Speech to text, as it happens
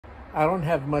I don't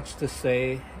have much to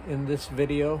say in this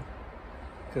video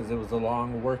because it was a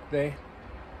long work day,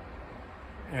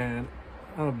 and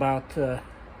I'm about to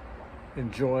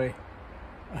enjoy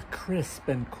a crisp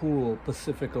and cool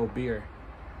Pacifico beer.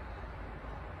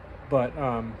 But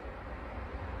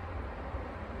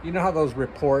you know how those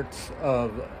reports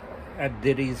of at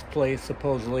Diddy's place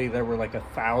supposedly there were like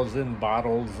 1,000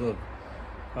 bottles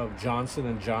of Johnson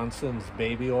and Johnson's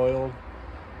baby oil?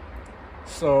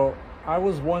 So I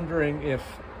was wondering if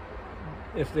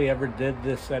they ever did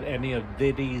this at any of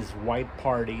Diddy's white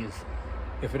parties,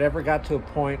 if it ever got to a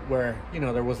point where,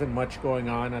 there wasn't much going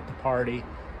on at the party,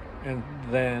 and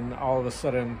then all of a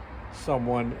sudden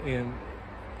someone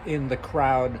in the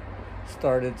crowd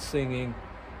started singing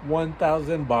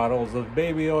 1,000 bottles of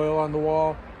baby oil on the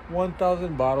wall,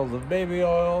 1,000 bottles of baby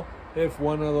oil. If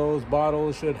one of those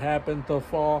bottles should happen to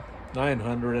fall,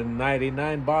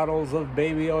 999 bottles of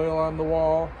baby oil on the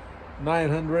wall,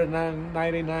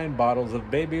 999 bottles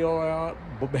of baby oil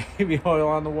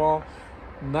on the wall,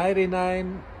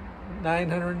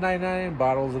 999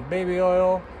 bottles of baby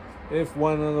oil. If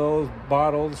one of those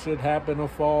bottles should happen to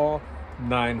fall,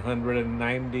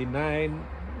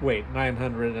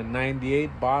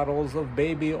 998 bottles of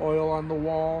baby oil on the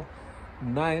wall,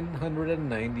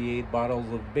 998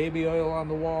 bottles of baby oil on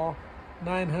the wall,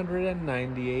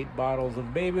 998 bottles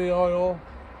of baby oil.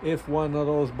 If one of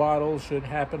those bottles should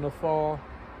happen to fall,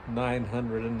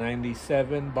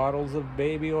 997 bottles of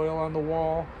baby oil on the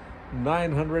wall,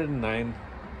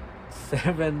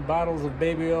 997 bottles of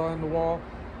baby oil on the wall,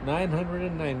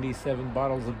 997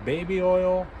 bottles of baby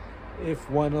oil. If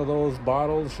one of those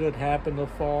bottles should happen to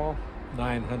fall,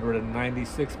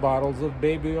 996 bottles of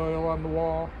baby oil on the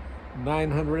wall,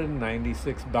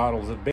 996 bottles of